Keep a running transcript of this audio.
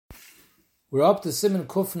We're up to Siman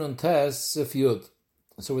Kufnun Tes Sif Yud.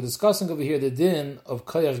 So we're discussing over here the din of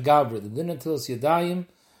Koyach Gavra, the din Netilas Yadayim.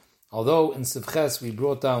 Although in Sif Ches we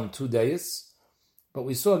brought down 2 days, but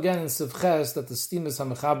we saw again in Sif Ches that the stimus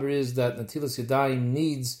HaMechaber is that Netilas Yadayim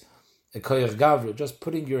needs a Koyach Gavra. Just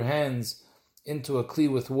putting your hands into a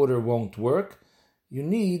kli with water won't work. You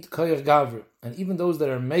need Koyach Gavra. And even those that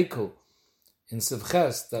are Mekel in Sif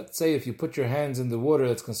Ches, that say if you put your hands in the water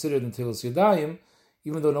that's considered Netilas Yadayim,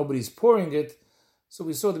 even though nobody's pouring it. So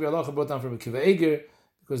we saw the Bialacha brought down from Akiva Eger,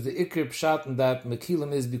 because the Ikr Pshat in that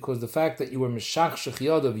Mekilim is because the fact that you were Meshachshech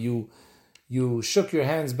Yadav, you shook your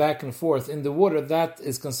hands back and forth in the water, that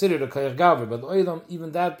is considered a Koyach Gavra. But Oilam,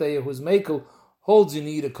 even that day, who's Mekel, holds you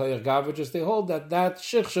need a Koyach Gavra, just they hold that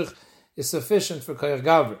Shichshech is sufficient for Koyach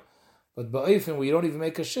Gavra. But Ba'ifin, where you don't even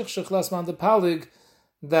make a Shichshech, Lasman de Palig,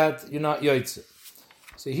 that you're not Yoitze.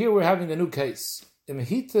 So here we're having a new case. You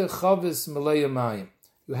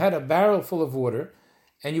had a barrel full of water,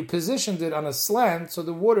 and you positioned it on a slant so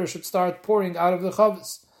the water should start pouring out of the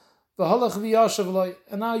chavis.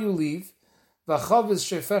 And now you leave. For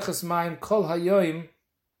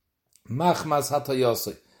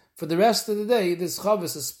the rest of the day, this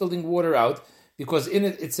chavis is spilling water out because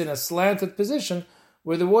it's in a slanted position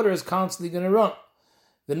where the water is constantly going to run.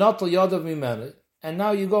 And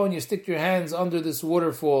now you go and you stick your hands under this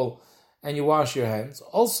waterfall and you wash your hands.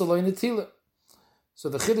 Also, lo netila. So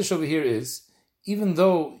the chiddush over here is, even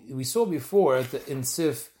though we saw before in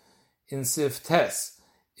Sif Tes,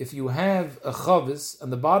 if you have a chavis,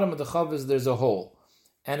 on the bottom of the chavis there's a hole,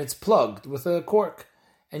 and it's plugged with a cork,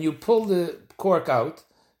 and you pull the cork out,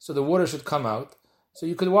 so the water should come out, so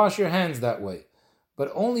you could wash your hands that way.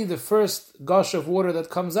 But only the first gush of water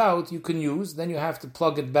that comes out you can use, then you have to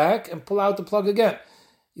plug it back and pull out the plug again.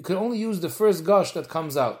 You can only use the first gush that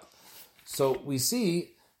comes out. So we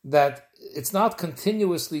see that it's not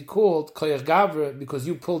continuously called Koyach Gavra because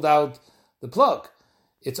you pulled out the plug.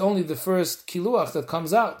 It's only the first kiluach that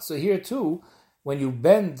comes out. So here too, when you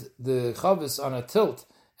bend the chavis on a tilt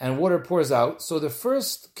and water pours out, so the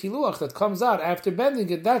first kiluach that comes out after bending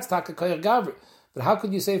it, that's taka Koyach Gavra. But how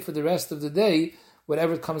could you say for the rest of the day,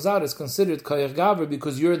 whatever comes out is considered Koyach Gavra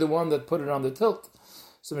because you're the one that put it on the tilt?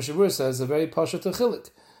 So Mishabur says a very pasha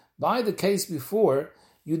techilik. By the case before,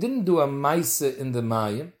 you didn't do a maise in the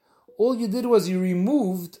mayim. All you did was you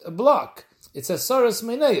removed a block. It says saras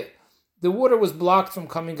meineya. The water was blocked from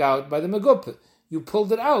coming out by the meguppe. You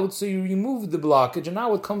pulled it out, so you removed the blockage, and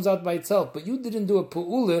now it comes out by itself. But you didn't do a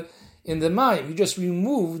pu'ula in the mayim. You just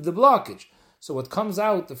removed the blockage. So what comes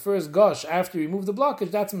out, the first gush, after you remove the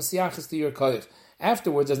blockage, that's mesiachis to your koyach.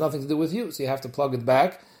 Afterwards, there's nothing to do with you, so you have to plug it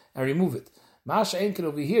back and remove it. Masha Enkin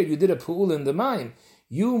over here, you did a pu'ula in the mayim.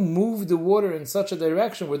 You move the water in such a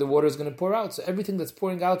direction where the water is going to pour out. So everything that's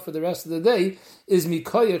pouring out for the rest of the day is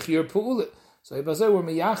mikoyach your pu'ula. So Ibazay, we're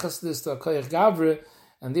miyachas this to a koyach gavre,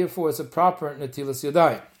 and therefore it's a proper netilas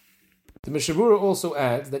yadayim. The Mishabura also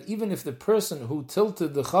adds that even if the person who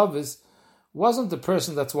tilted the chavis wasn't the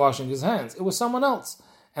person that's washing his hands, it was someone else.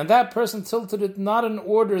 And that person tilted it not in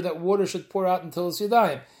order that water should pour out until it's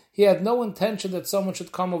yadayim. He had no intention that someone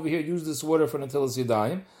should come over here use this water for netilas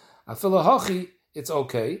yadayim. Afilahachi, it's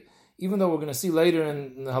okay, even though we're going to see later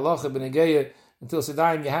in halacha b'negeya until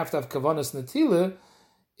Siddayim you have to have kavanas netila.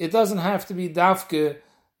 It doesn't have to be dafke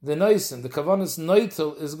the noisen. The kavanas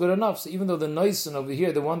noitel is good enough. So even though the noisen over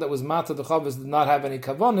here, the one that was mata the chavas, did not have any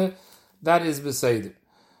kavanah, that is beseder.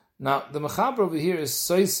 Now the mechaber over here is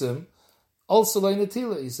soisim, also like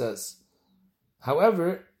netila. He says.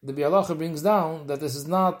 However, the Bialacha brings down that this is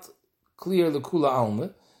not clear lekula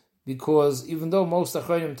alma. Because even though most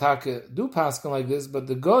Achronim Taka do paskin like this, but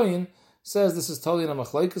the Goyin says this is totally in a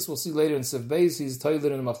machlokes. We'll see later in Sif Beis, he's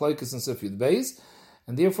totally in a machlokes in Sif Yud Beis,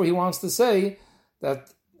 and therefore he wants to say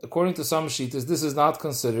that according to some shittas, this is not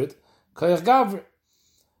considered Koyach Gavre.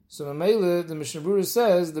 So Mamela, the Mishnah Berurah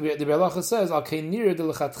says, the Bialacha says, Al Keinir de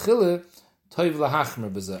Lechatchile Toiv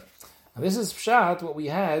Lahachmer Bezeh. And this is pshat what we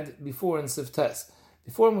had before in Sif Tes.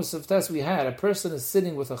 Before in Sif Tes we had a person is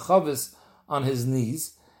sitting with a chavis on his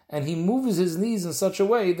knees, and he moves his knees in such a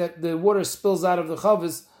way that the water spills out of the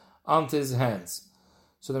chavis onto his hands.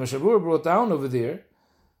 So the Mishabur brought down over there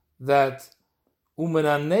that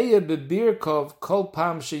umenaneya bebirkov kol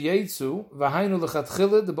pam sheyetzu v'hainu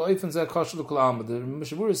lechatchila the ba'ofen zeh kashlu kol alma. The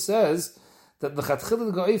Mishabur says that the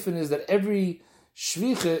lechatchila the ba'ofen is that every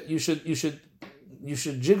shvicha you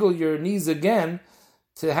should jiggle your knees again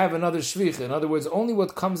to have another shvicha. In other words, only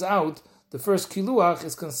what comes out, the first kiluach,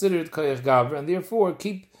 is considered koyach gavra, and therefore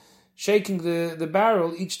keep shaking the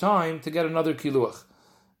barrel each time to get another kiluach.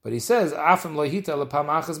 But he says, "Afim lo'hita lepam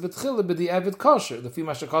achas betchila b'di evet kosher." The fi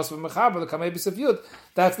mashakos v'mechaber l'kamei b'sef yud.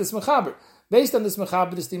 That's this mechaber. Based on this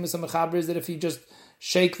mechaber, the stimus and mechaber is that if you just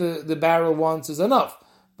shake the barrel once is enough.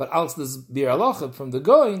 But also this bir halacha from the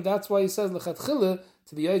going, that's why he says lechatchila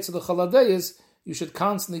to be yaitz of the chaladeis, you should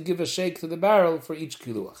constantly give a shake to the barrel for each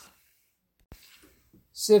kiluach.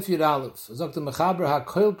 Sif Yud Aleph, Zok the mechaber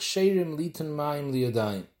hakoil ksherim litan mayim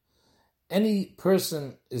liyadayim. Any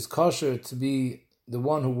person is kosher to be the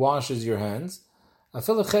one who washes your hands.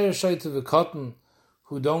 Afil acher shayte v'katan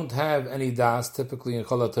who don't have any das, typically in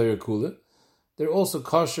Chol HaTorah Kula, they're also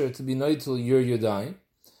kosher to be noitel your yadayim.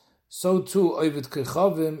 So too, Ovid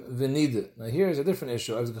Kechavim V'nida. Now here is a different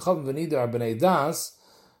issue. Ovid Kechavim V'nida are B'nai Das,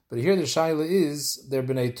 but here the Shaila is, they're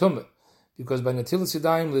B'nai Tumah. Because by Natilas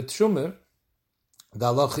Yadayim L'Trumah, the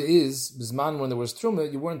halacha is, Bisman when there was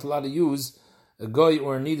Trumah, you weren't allowed to use a goy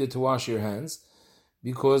or a nida to wash your hands,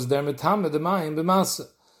 because they're Metama D'mayim B'masa.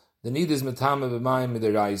 The nida is Metama B'mayim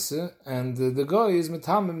Midiraisa, and the goy is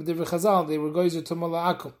Metama Midivre Chazal, they were goys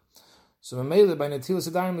Tumah La'akum. So Mamela, by Natilas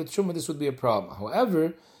Yadayim L'Trumah, this would be a problem.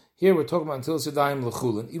 However, here we're talking about Natilas Yadayim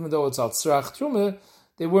L'Chulin. Even though it's Al Tzrach Trumah,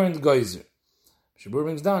 they weren't geyser. Shabur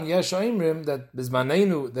brings down, Yesh Aimrim, that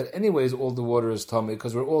Bizmanenu, that anyways all the water is Tomei,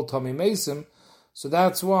 because we're all Tomei Mesim, so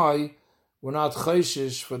that's why we're not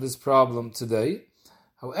Chayshish for this problem today.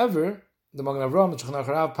 However, the Magen Avraham, Shulchan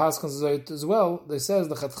Aruch Paschal as well, they says,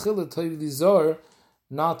 L'Chatchila Toiv Lizor,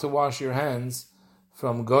 not to wash your hands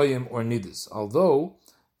from Goyim or Nidus. Although,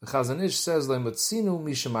 the Chazon Ish says, Le'motzinu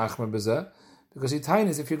Misha Machmer B'zeh, because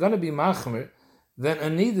Yitainis, if you're going to be machmer, then a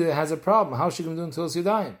nida has a problem. How is she going to do until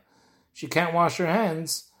Yadayim? She can't wash her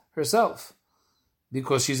hands herself.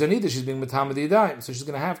 Because she's a nida, she's being metamad Yadayim. So she's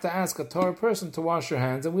going to have to ask a Torah person to wash her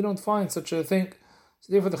hands, and we don't find such a thing.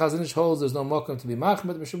 So therefore the Chazon Ish holds there's no mokum to be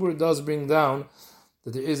machmer. The Mishabur does bring down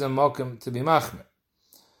that there is a mokum to be machmer.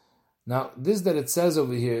 Now, this that it says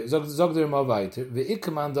over here, Zog der Mavaiter,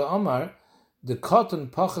 Ve'ikman da Omar, the cotton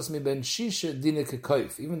pachas mi ben shisha dine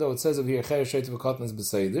kekoif. Even though it says over here cher shayt of cotton is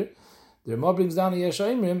beseder, the Rama brings down a Yesh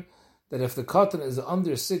Aimrim that if the cotton is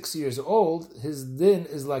under 6 years old, his din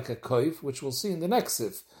is like a koif, which we'll see in the next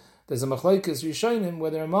sif. There's a machlokes rishonim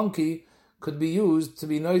whether a monkey could be used to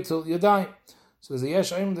be noitel yadayim. So there's a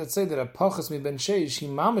Yesh Aimrim that say that a pachas mi ben sheish, he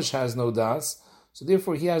mamish has no das, so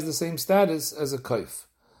therefore he has the same status as a koif.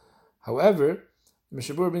 However, the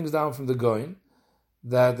Mishabur brings down from the Goin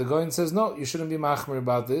that the Goin says, no, you shouldn't be machmer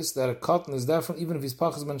about this, that a cotton is definitely, even if he's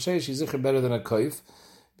pachas ben sheish, he's zicher better than a koif,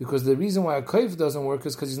 because the reason why a koif doesn't work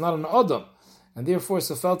is because he's not an adam, and therefore it's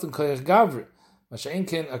a felten koyach gavri.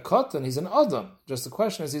 Masha'inkin, a cotton, he's an adam. Just the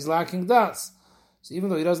question is, he's lacking das. So even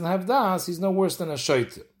though he doesn't have das, he's no worse than a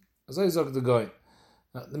shaita. As I zog the Goin.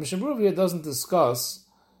 Now, the Mishnah here doesn't discuss,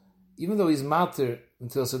 even though he's matir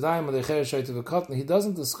until Sedayim or the Cher Shaita of a cotton, he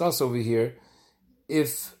doesn't discuss over here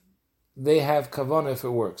if they have kavanah if it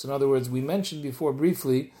works. In other words, we mentioned before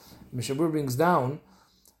briefly, Mishabur brings down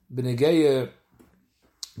B'negeya,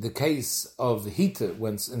 the case of Hita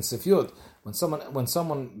when in Sifyot, when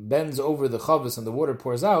someone bends over the chavis and the water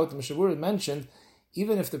pours out, Mishabur mentioned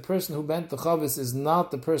even if the person who bent the chavis is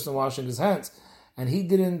not the person washing his hands, and he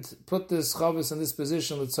didn't put this chavis in this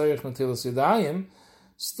position with tzarich natilas yadayim,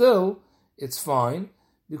 still it's fine,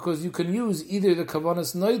 because you can use either the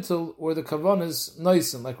kavanas noitel or the kavanas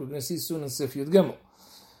noisen, like we're going to see soon in Sif Yud Gimel.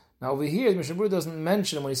 Now over here, the Mishabur doesn't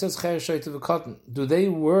mention, when he says cher shayt of a cotton, do they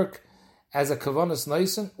work as a kavanas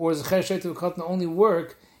noisen, or does cher shayt of a cotton only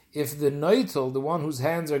work if the noitel, the one whose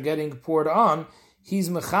hands are getting poured on, he's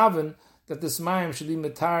mechaven that the smayim should be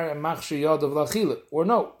metar and machshir yod of lachila, or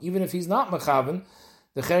no, even if he's not mechaven,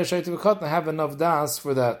 the cher shayt of a cotton have enough das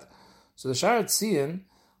for that. So the Sharat Tzion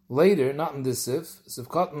later, not in this Sif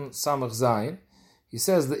Cotton Samach Zayin, he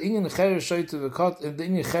says the inyan cheresh shoyte v'cotton, the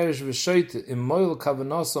inyan cheresh v'shoyte in moil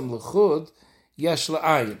kavanosam l'chud yesh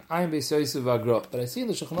la'ayin ayin beis yosef v'agrot. But I see in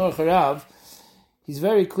the Shulchan Aruch Harav, he's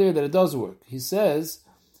very clear that it does work. He says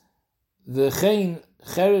the chein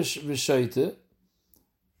cheresh v'shoyte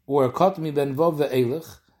or cotton mi ben vov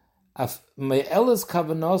ve'elech af me'eles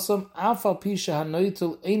kavanosam af al pisha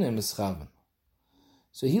hanoitel einem mischaven.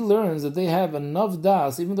 So he learns that they have enough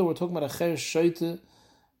das, even though we're talking about a cher shaita,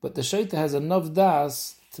 but the shaita has enough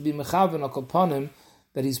das to be mechaven upon him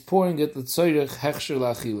that he's pouring it l'tzoyrech hechsher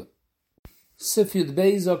la'achila. Sif Yud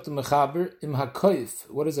Beis zok the mechaber im hakoif.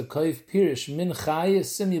 What is a koif? Pirish min chaya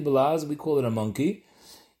sim yibelaz. We call it a monkey.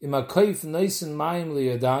 Im hakoif noisen mayim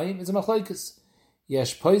liyadayim. It's a machlokes.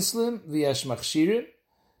 Yesh poislim v'yesh machshirim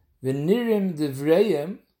v'nirim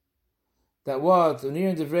divrayim. That what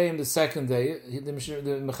Nirin Devrayim the second day, the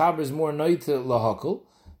Mechaber is more noite lahakol.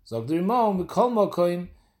 Zog the Rimon v'kol mokoim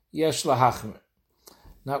yesh lahachmer.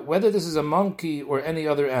 Now, whether this is a monkey or any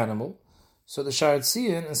other animal, So the Sha'ar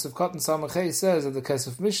Tzion in Sivkot and Samachay says that the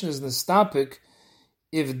Kesef Mishnah is nestapik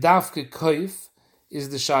if dafke koif is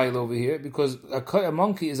the shail over here, because a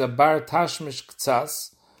monkey is a bar tashmish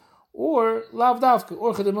ktsas, or lav dafke,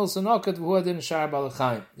 or chedemil sanoket v'huadin sha'ar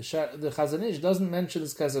balachayim. The Chazon Ish doesn't mention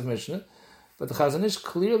this Kesef Mishnah, but the Chazon Ish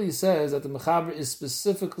clearly says that the Mechaber is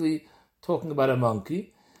specifically talking about a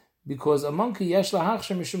monkey, because a monkey yesh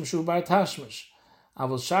lahachshem mishum shu bar tashmish.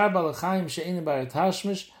 Avol sha'ar balachayim she'ein bar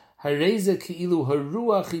tashmish, hareze ki'ilu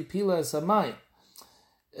haruach ipila esamayim.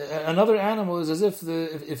 Another animal is as if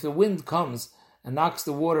the wind comes and knocks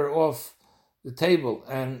the water off the table,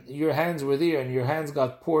 and your hands were there, and your hands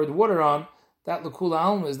got poured water on. That lekula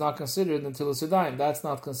alma is not considered until a sudayim. That's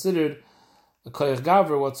not considered a koyach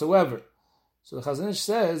gavra whatsoever. So the Chazon Ish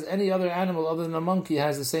says any other animal other than a monkey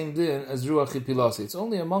has the same din as ruach ipilasi. It's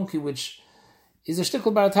only a monkey which is a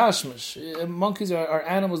shtickle bar tashmish. Monkeys are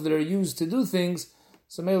animals that are used to do things.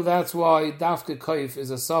 So maybe that's why dafke koif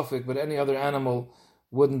is a suffix, but any other animal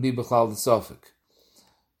wouldn't be b'chlal the suffix.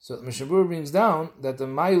 So the Mishnah Berurah brings down that the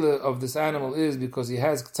maila of this animal is because he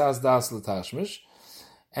has k'tzas das l'tashmish,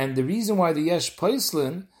 and the reason why the yesh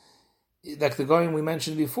paislin, like the goyim we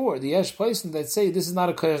mentioned before, the yesh paislin that say this is not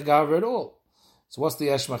a koyach gavra at all. So what's the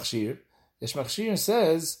yesh machshir? Yesh machshir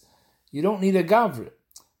says you don't need a gavra.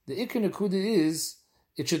 The ikar nekuda is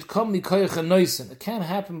it should come mikoyach a noisen. It can't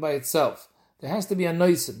happen by itself. There has to be a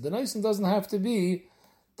noisen. The noisen doesn't have to be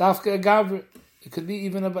dafka a gavra. It could be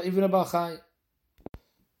even a balchai.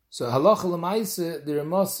 So halacha l'maisa, the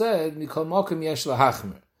Ramah said mikol makom yesh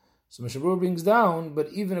lahachmer. So Mishnah Berurah brings down, but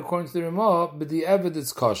even according to the Ramah, b'di'evid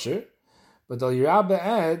it's kosher. But Al Yerabba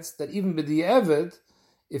adds that even b'di'evid,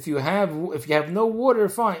 if you have no water,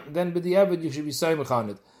 fine. Then b'di'evid you should be saimach on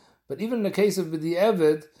it. But even in the case of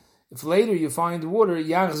b'di'evid, if later you find water,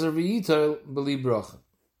 yachzer v'yitel b'li bracha.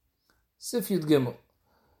 Sif Yud Gimel.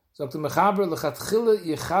 So the Mechaber lechatchila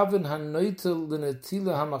yechaven hanoitel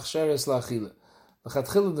l'netila hamachsheres la'achila.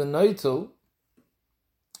 Lechatchila the noitel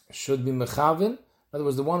should be mechaven. In other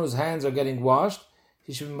words, the one whose hands are getting washed,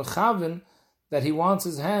 he should be mechaven that he wants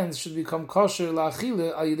his hands should become kosher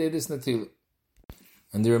la'achila al yidei this netila.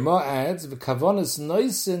 And the Ramah adds, v'kavonis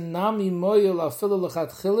noisin nami moyel afilu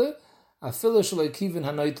lechatchila afilu shaloi kivin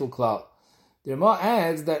hanoitel klal. The Ramah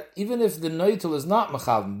adds that even if the noitel is not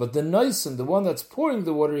mechaven, but the noisen, the one that's pouring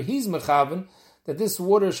the water, he's mechaven, that this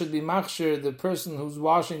water should be machsher, the person who's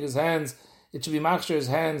washing his hands, it should be machsher his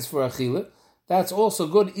hands for achila. That's also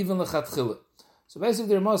good, even lechatchila. So basically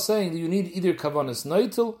the Ramah is saying that you need either kavanas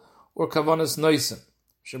noitel or kavanas noisen.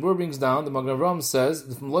 Shabur brings down, the Magen Avraham says,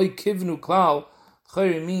 if mloi kivnu klal,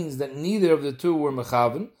 chayri means that neither of the two were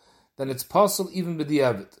mechaven, then it's possible even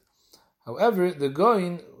b'di'evet. However, the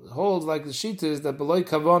Goyin holds like the Shita is that B'loi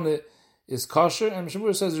Kavana is kosher, and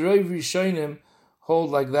Mishnah says Reiv Rishonim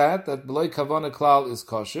hold like that B'loi Kavana Klal is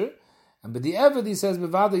kosher, and b'di'evet he says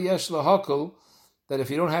B'vada Yesh Lahakol, that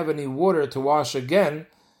if you don't have any water to wash again,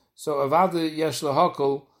 so Avada Yesh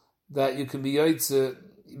Lahakol, that you can be Yoitze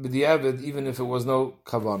b'di'evet even if it was no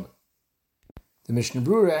Kavana. The Mishnah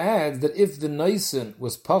Berurah adds that if the Noisen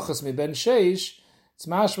was Pachas Mi Ben Sheish, it's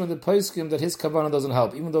mashma the poskim that his kavanah doesn't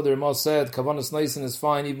help, even though the Ramah said kavanas noisen is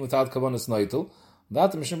fine even without kavanas noitel.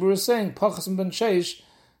 That the Mishnah Berurah is saying pachas ben sheish,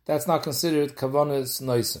 that's not considered kavanas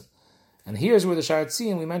noisen. And here's where the Sha'ar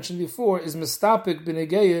Tzion we mentioned before is mistapik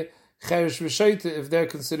b'negeya cheresh v'shoita if they're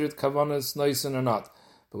considered kavanas noisen or not.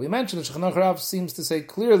 But we mentioned the Shulchan Aruch Rav seems to say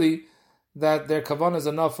clearly that their kavanah is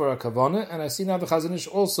enough for a kavanah, and I see now the Chazon Ish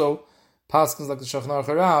also paskins like the Shulchan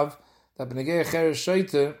Aruch Rav that b'negeya cheresh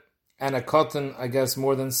v'shoita and a cotton, I guess,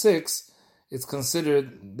 more than 6, it's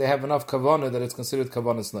considered, they have enough kavanah that it's considered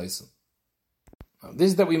kavanas noisen.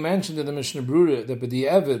 This that we mentioned in the Mishnah Berurah, that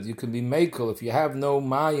b'di'evid, you can be mekel, if you have no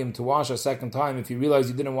mayim to wash a second time, if you realize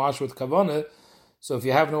you didn't wash with kavanah, so if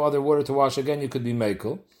you have no other water to wash again, you could be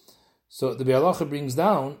mekel. So the Bialacha brings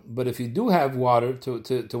down, but if you do have water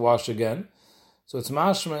to wash again, so it's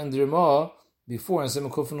mashma and the Ramah before, and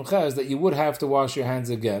Siman Kuf Nuches, that you would have to wash your hands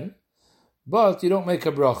again, but you don't make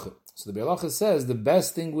a bracha. So the Bialacha says the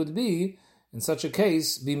best thing would be, in such a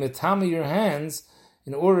case, be metami your hands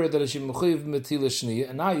in order that it should be mechuyev metila shniya,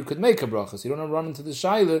 and now you could make a bracha. So you don't run into the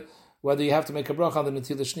shaila whether you have to make a bracha on the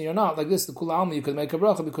metila shniya or not. Like this, the kula alma, you could make a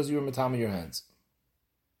bracha because you were metami your hands.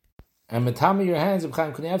 And metami your hands, Reb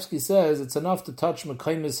Chaim Kanievsky says, it's enough to touch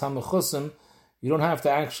mekaymis hamechusim. You don't have to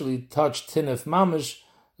actually touch tinef mamish.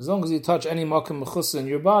 As long as you touch any makom mechusa in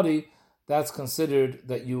your body, that's considered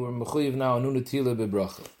that you were mechuyev now a nunatila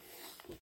bebracha.